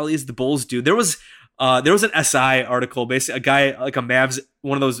as highly as the Bulls do. There was an SI article, basically a guy like a Mavs,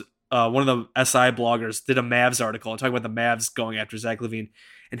 one of the SI bloggers did a Mavs article talking about the Mavs going after Zach LaVine,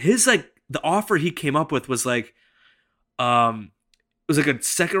 and his the offer he came up with was it was like a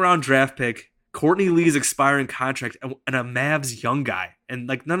second round draft pick, Courtney Lee's expiring contract, and a Mavs young guy, and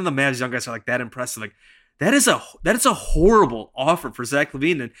none of the Mavs young guys are that impressive. That is a horrible offer for Zach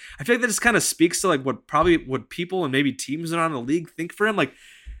LaVine, and I feel like that just kind of speaks to what people and maybe teams around the league think for him.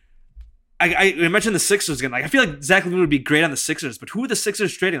 I mentioned the Sixers again. I feel like Zach LaVine would be great on the Sixers, but who are the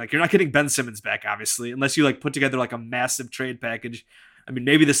Sixers trading? You're not getting Ben Simmons back, obviously, unless you put together a massive trade package. I mean,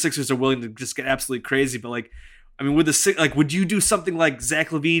 maybe the Sixers are willing to just get absolutely crazy, but would you do something like Zach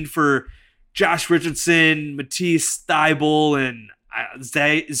LaVine for Josh Richardson, Matisse Thybulle, and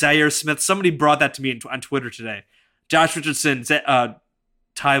Zaire Smith? Somebody brought that to me on Twitter today. Josh Richardson,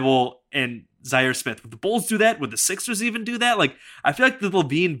 Thybulle, and Zaire Smith. Would the Bulls do that? Would the Sixers even do that? I feel like the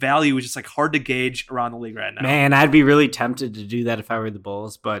LaVine value is just hard to gauge around the league right now. Man, I'd be really tempted to do that if I were the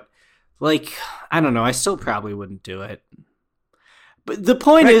Bulls, but I don't know. I still probably wouldn't do it. But the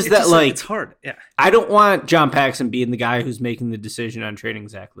point is that it's hard. Yeah. I don't want John Paxson being the guy who's making the decision on trading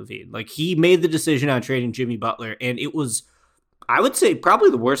Zach LaVine. He made the decision on trading Jimmy Butler, and it was, I would say, probably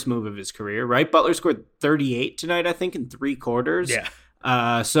the worst move of his career, right? Butler scored 38 tonight, I think, in 3 quarters. Yeah.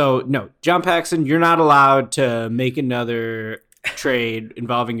 So, no, John Paxson, you're not allowed to make another trade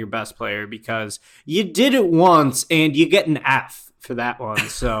involving your best player, because you did it once and you get an F for that one.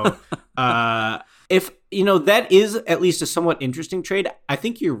 So, if that is at least a somewhat interesting trade, I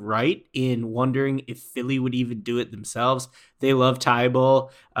think you're right in wondering if Philly would even do it themselves. They love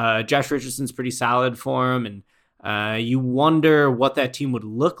Thybulle. Josh Richardson's pretty solid for him, and you wonder what that team would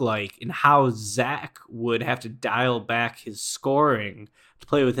look like and how Zach would have to dial back his scoring to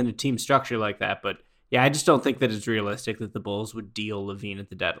play within a team structure like that. But yeah, I just don't think that it's realistic that the Bulls would deal LaVine at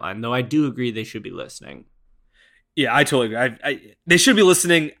the deadline, though I do agree they should be listening. Yeah, I totally agree. They should be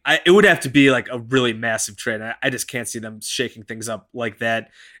listening. It would have to be a really massive trade. I just can't see them shaking things up like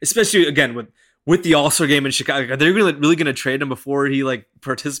that, especially, again, with the All-Star game in Chicago. Are they really going to trade him before he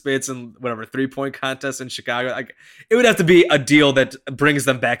participates in whatever 3-point contest in Chicago? It would have to be a deal that brings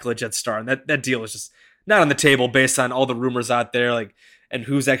them back a legit star, and that deal is just not on the table based on all the rumors out there, and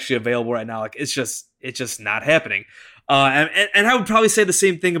who's actually available right now. It's just not happening. And I would probably say the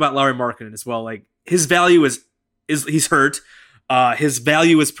same thing about Lauri Markkanen as well. Like his value is he's hurt. His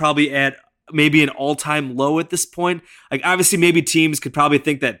value is probably at maybe an all-time low at this point. Like obviously maybe teams could probably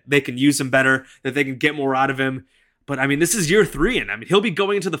think that they can use him better, that they can get more out of him. But I mean, this is year 3, and I mean, he'll be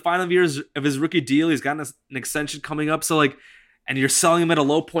going into the final years of his rookie deal. He's got an extension coming up. So like, and you're selling him at a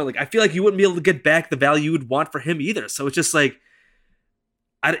low point. Like I feel like you wouldn't be able to get back the value you would want for him either. So it's just like,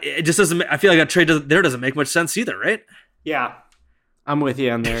 it just doesn't, I feel like a trade doesn't make much sense either. Right? Yeah. I'm with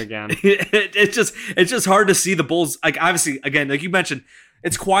you on there again. It's just hard to see the Bulls. Like obviously, again, like you mentioned,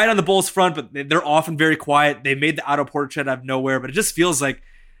 it's quiet on the Bulls front, but they're often very quiet. They made the Otto Porter trade out of nowhere, but it just feels like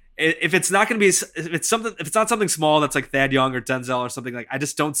if it's not going to be, if it's not something small that's like Thad Young or Denzel or something, like I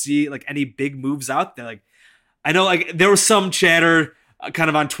just don't see like any big moves out there. Like I know like there was some chatter kind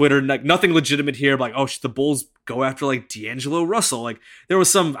of on Twitter, like nothing legitimate here, but like, oh, should the Bulls go after like D'Angelo Russell? Like there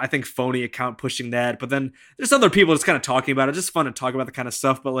was some, I think, phony account pushing that, but then there's other people just kind of talking about it. It's just fun to talk about the kind of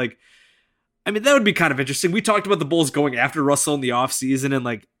stuff, but like, I mean, that would be kind of interesting. We talked about the Bulls going after Russell in the offseason, and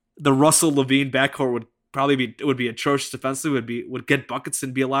like the Russell-Levine backcourt would probably be atrocious defensively, would get buckets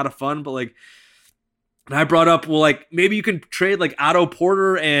and be a lot of fun. But like, and I brought up, well, like maybe you can trade like Otto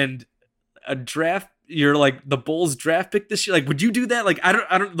Porter and a draft. You're like the Bulls draft pick this year. Like, would you do that? Like, I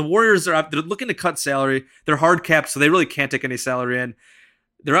don't. The Warriors they're looking to cut salary. They're hard capped, so they really can't take any salary in.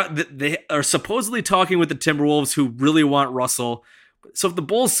 They are supposedly talking with the Timberwolves, who really want Russell. So if the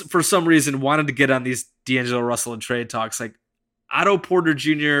Bulls, for some reason, wanted to get on these D'Angelo Russell and trade talks, like Otto Porter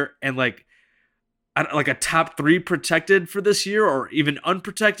Jr. and like a top 3 protected for this year, or even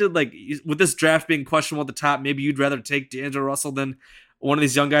unprotected, like with this draft being questionable at the top, maybe you'd rather take D'Angelo Russell than one of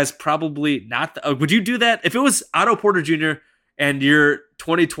these young guys. Probably not. Would you do that if it was Otto Porter Jr. and your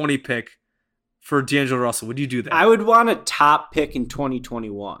 2020 pick for D'Angelo Russell? Would you do that? I would want a top pick in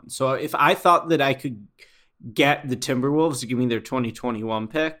 2021. So if I thought that I could get the Timberwolves to give me their 2021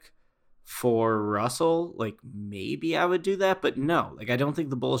 pick for Russell, like maybe I would do that, but no, like I don't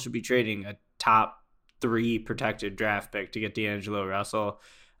think the Bulls should be trading a top 3 protected draft pick to get D'Angelo Russell.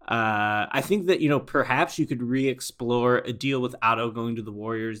 I think that, perhaps you could re-explore a deal with Otto going to the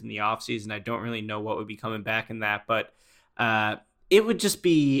Warriors in the offseason. I don't really know what would be coming back in that, but it'd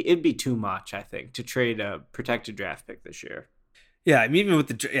be too much, I think, to trade a protected draft pick this year. Yeah, I mean, even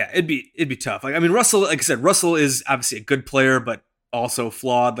with it'd be tough. Like, I mean, Russell, like I said, Russell is obviously a good player, but also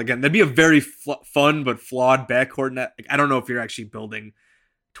flawed. Again, that'd be a very fun but flawed backcourt. Like, I don't know if you're actually building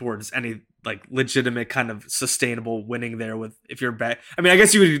towards any like legitimate kind of sustainable winning there with if you're back. I mean, I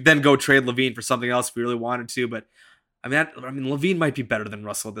guess you would then go trade Levine for something else if you really wanted to, but I mean, Levine might be better than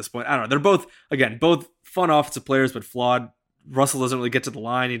Russell at this point. I don't know. They're both fun offensive players, but flawed. Russell doesn't really get to the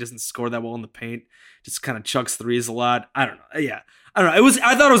line. He doesn't score that well in the paint. Just kind of chucks threes a lot. I don't know. Yeah, I don't know.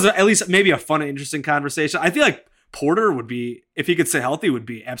 I thought it was at least maybe a fun and interesting conversation. I feel like Porter would be, if he could stay healthy, would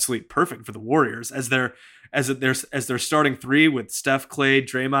be absolutely perfect for the Warriors as their starting 3 with Steph, Clay,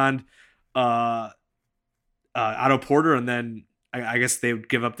 Draymond, Otto Porter, and then I guess they would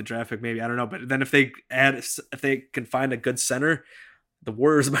give up the draft pick, maybe. I don't know. But then if they can find a good center, the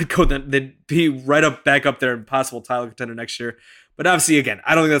Warriors might go, then they'd be back up there and possible title contender next year. But obviously, again,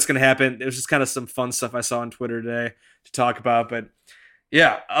 I don't think that's going to happen. It was just kind of some fun stuff I saw on Twitter today to talk about. But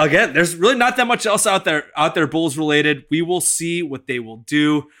yeah, again, there's really not that much else out there Bulls related. We will see what they will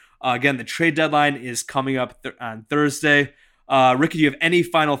do. Again, the trade deadline is coming up on Thursday. Ricky, do you have any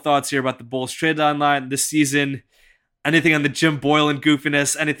final thoughts here about the Bulls trade deadline this season? Anything on the Jim Boylan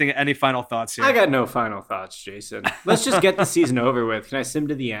goofiness? Any final thoughts here? I got no final thoughts, Jason. Let's just get the season over with. Can I sim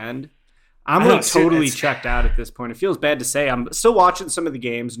to the end? I'm totally checked out at this point. It feels bad to say. I'm still watching some of the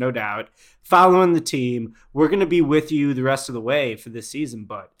games, no doubt. Following the team. We're going to be with you the rest of the way for this season,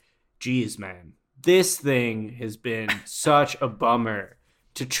 but geez, man. This thing has been such a bummer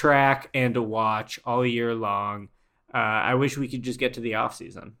to track and to watch all year long. I wish we could just get to the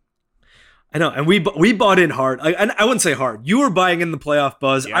offseason. I know, and we bought in hard. I wouldn't say hard. You were buying in the playoff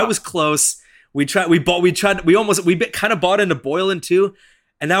buzz. Yeah. I was close. We kind of bought into Boylan too,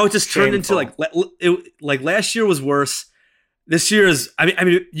 and now it just turned into like last year was worse. This year is. I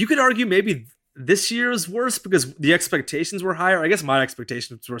mean, you could argue maybe this year is worse because the expectations were higher. I guess my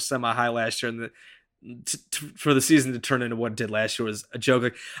expectations were semi-high last year, and for the season to turn into what it did last year was a joke.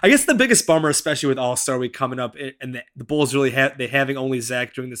 Like, I guess the biggest bummer, especially with All-Star Week coming up, and the Bulls really having only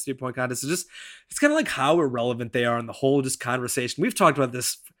Zach doing this 3-point contest, is just it's kind of like how irrelevant they are in the whole just conversation. We've talked about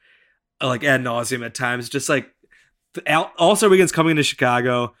this like ad nauseum at times. Just like All-Star Weekend's coming into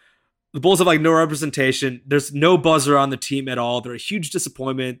Chicago. The Bulls have like no representation. There's no buzzer on the team at all. They're a huge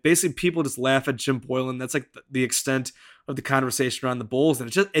disappointment. Basically, people just laugh at Jim Boylan. That's like the extent of the conversation around the Bulls,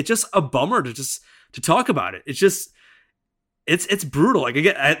 and it's just a bummer to talk about it. It's just it's brutal. Like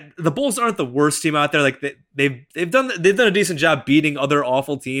again, the Bulls aren't the worst team out there. Like they've done a decent job beating other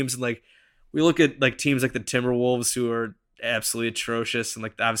awful teams. And like we look at like teams like the Timberwolves, who are absolutely atrocious, and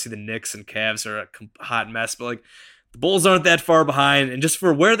like obviously the Knicks and Cavs are a hot mess. But like the Bulls aren't that far behind, and just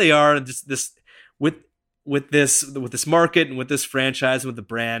for where they are, just this with this market and with this franchise and with the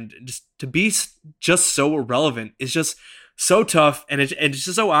brand, just to be just so irrelevant is just so tough. And it's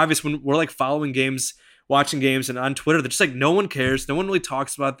just so obvious when we're like following games, watching games, and on Twitter, they're just like no one cares, no one really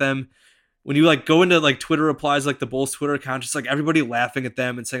talks about them. When you like go into like Twitter replies, like the Bulls Twitter account, just like everybody laughing at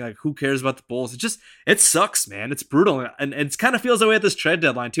them and saying like who cares about the Bulls. It sucks, man. It's brutal, and it kind of feels that way at this trade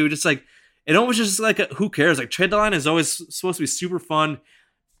deadline too. Just like it almost just like who cares. Like trade deadline is always supposed to be super fun.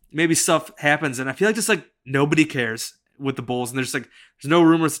 Maybe stuff happens, and I feel like just like nobody cares with the Bulls, and there's no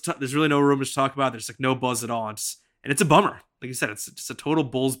rumors. There's really no rumors to talk about. There's like no buzz at all, and it's a bummer. Like you said, it's just a total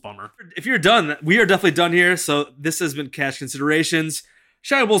Bulls bummer. If you're done, we are definitely done here. So this has been Cash Considerations,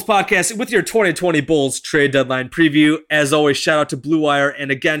 Chicago Bulls podcast with your 2020 Bulls trade deadline preview. As always, shout out to Blue Wire,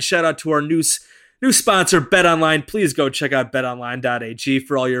 and again, shout out to our new sponsor, BetOnline. Please go check out betonline.ag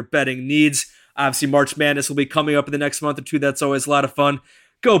for all your betting needs. Obviously, March Madness will be coming up in the next month or two. That's always a lot of fun.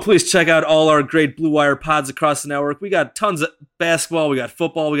 Go, please check out all our great Blue Wire pods across the network. We got tons of basketball, we got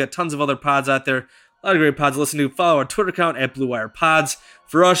football, we got tons of other pods out there. A lot of great pods to listen to. Follow our Twitter account at Blue Wire Pods.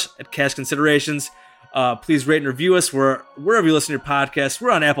 For us at Cash Considerations, please rate and review us wherever you listen to your podcasts. We're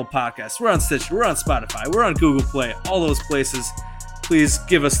on Apple Podcasts, we're on Stitcher, we're on Spotify, we're on Google Play, all those places. Please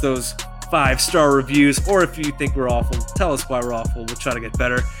give us those 5-star reviews, or if you think we're awful, tell us why we're awful. We'll try to get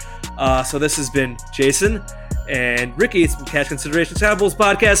better. So this has been Jason and Ricky. It's been Cash Considerations, Chicago Bulls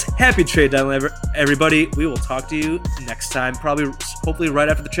podcast. Happy trade deadline, everybody. We will talk to you next time. Probably, hopefully, right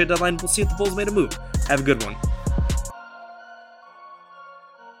after the trade deadline. We'll see if the Bulls made a move. Have a good one.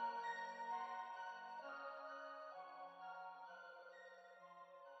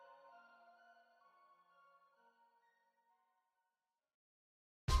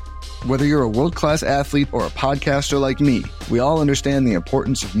 Whether you're a world-class athlete or a podcaster like me, we all understand the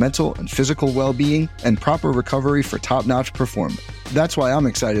importance of mental and physical well-being and proper recovery for top-notch performance. That's why I'm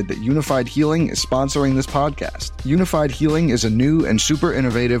excited that Unified Healing is sponsoring this podcast. Unified Healing is a new and super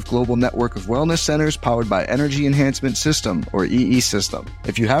innovative global network of wellness centers powered by Energy Enhancement System, or EE System.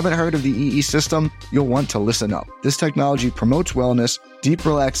 If you haven't heard of the EE System, you'll want to listen up. This technology promotes wellness, deep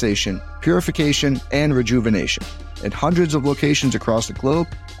relaxation, purification, and rejuvenation. At hundreds of locations across the globe,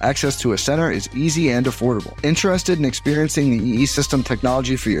 access to a center is easy and affordable. Interested in experiencing the EE System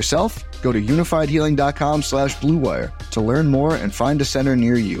technology for yourself? Go to unifiedhealing.com/bluewire to learn more and find a center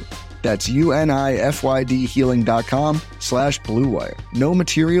near you. That's unifydhealing.com/bluewire. No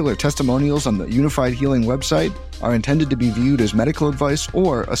material or testimonials on the Unified Healing website are intended to be viewed as medical advice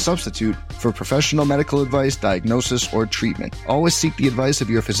or a substitute for professional medical advice, diagnosis, or treatment. Always seek the advice of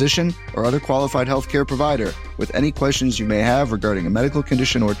your physician or other qualified healthcare provider with any questions you may have regarding a medical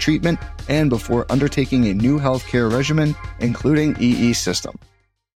condition or treatment and before undertaking a new healthcare regimen, including EE System.